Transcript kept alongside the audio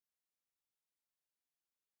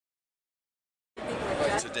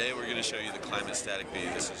Today we're going to show you the Klymit Static V.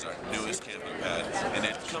 This is our newest camping pad, and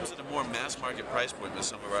it comes at a more mass market price point than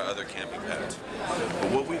some of our other camping pads.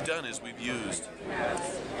 But what we've done is we've used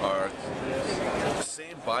our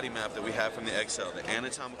same body map that we have from the XL, the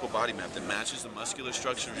anatomical body map that matches the muscular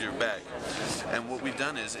structure of your back. And what we've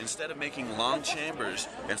done is, instead of making long chambers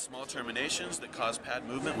and small terminations that cause pad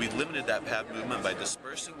movement, we've limited that pad movement by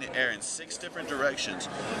dispersing the air in 6 different directions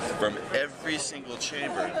from every single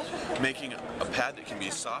chamber, making a pad that can be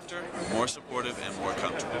softer, more supportive, and more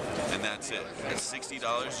comfortable. And that's it. At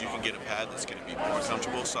 $60, you can get a pad that's going to be more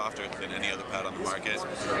comfortable, softer than any other pad on the market.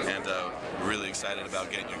 And we're really excited about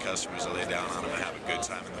getting your customers to lay down on them and have a good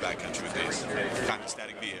time in the backcountry with these. Klymit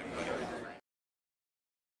Static V, everybody.